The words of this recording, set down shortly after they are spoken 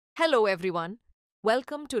Hello everyone.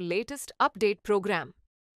 Welcome to latest update program.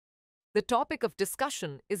 The topic of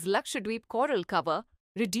discussion is Lakshadweep coral cover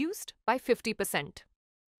reduced by 50%.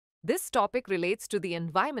 This topic relates to the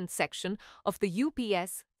environment section of the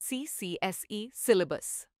UPSC CSE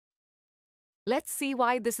syllabus. Let's see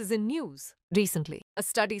why this is in news. Recently, a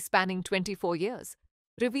study spanning 24 years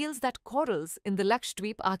reveals that corals in the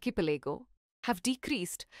Lakshadweep archipelago have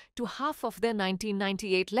decreased to half of their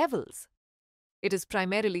 1998 levels. It is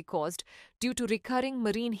primarily caused due to recurring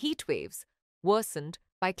marine heat waves worsened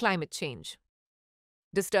by climate change.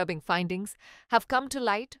 Disturbing findings have come to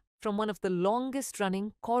light from one of the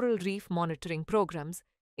longest-running coral reef monitoring programs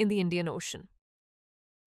in the Indian Ocean.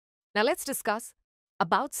 Now let's discuss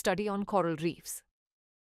about study on coral reefs.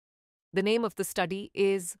 The name of the study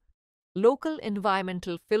is Local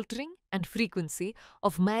Environmental Filtering and Frequency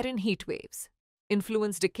of Marine Heat Waves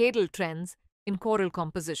Influence Decadal Trends in Coral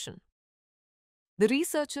Composition. The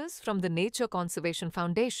researchers from the Nature Conservation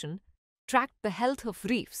Foundation tracked the health of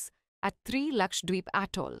reefs at 3 Lakshadweep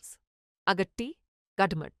atolls, Agatti,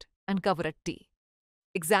 Gadmat, and Kavaratti,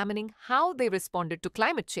 examining how they responded to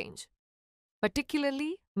climate change,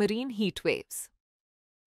 particularly marine heat waves.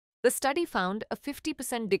 The study found a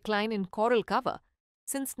 50% decline in coral cover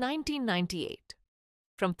since 1998,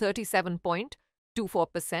 from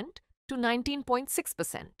 37.24% to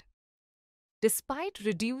 19.6%. Despite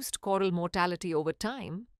reduced coral mortality over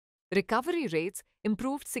time, recovery rates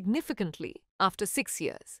improved significantly after 6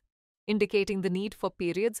 years, indicating the need for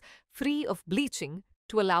periods free of bleaching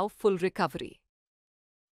to allow full recovery.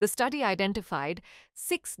 The study identified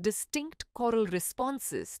 6 distinct coral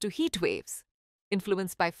responses to heat waves,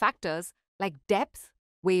 influenced by factors like depth,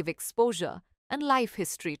 wave exposure, and life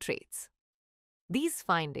history traits. These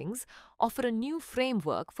findings offer a new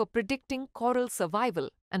framework for predicting coral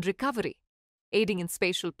survival and recovery, aiding in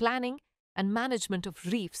spatial planning and management of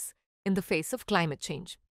reefs in the face of climate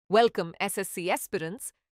change. Welcome SSC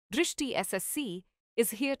aspirants. Drishti SSC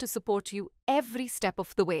is here to support you every step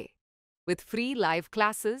of the way, with free live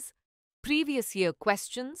classes, previous year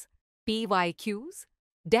questions, PYQs,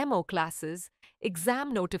 demo classes,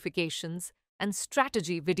 exam notifications, and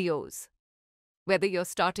strategy videos. Whether you're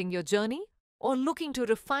starting your journey or looking to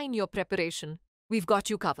refine your preparation, we've got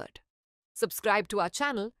you covered. Subscribe to our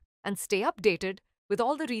channel and stay updated with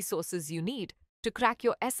all the resources you need to crack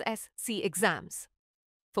your SSC exams.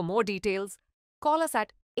 For more details, call us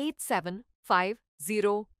at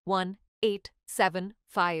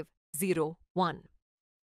 8750187501.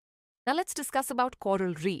 Now let's discuss about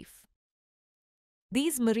coral reef.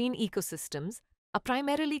 These marine ecosystems are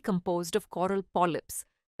primarily composed of coral polyps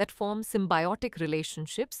that form symbiotic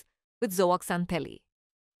relationships with zooxanthellae,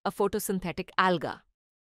 a photosynthetic alga.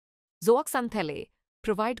 Zooxanthellae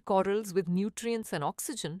provide corals with nutrients and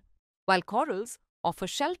oxygen, while corals offer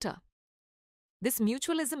shelter. This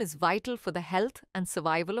mutualism is vital for the health and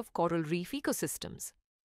survival of coral reef ecosystems.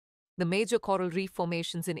 The major coral reef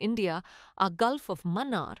formations in India are Gulf of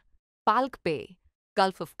Mannar, Palk Bay,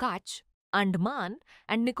 Gulf of Kutch, Andaman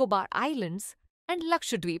and Nicobar Islands, and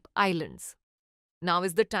Lakshadweep Islands. Now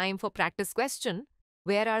is the time for practice question.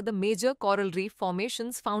 Where are the major coral reef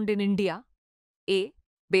formations found in India? A.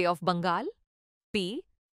 Bay of Bengal. B.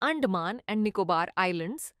 Andaman and Nicobar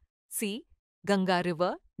Islands. C. Ganga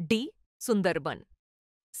River. D. Sundarban.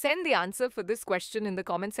 Send the answer for this question in the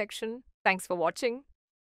comment section. Thanks for watching.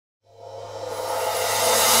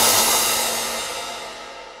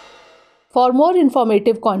 For more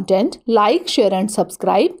informative content, like, share and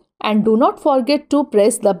subscribe, and do not forget to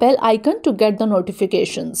press the bell icon to get the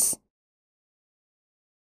notifications.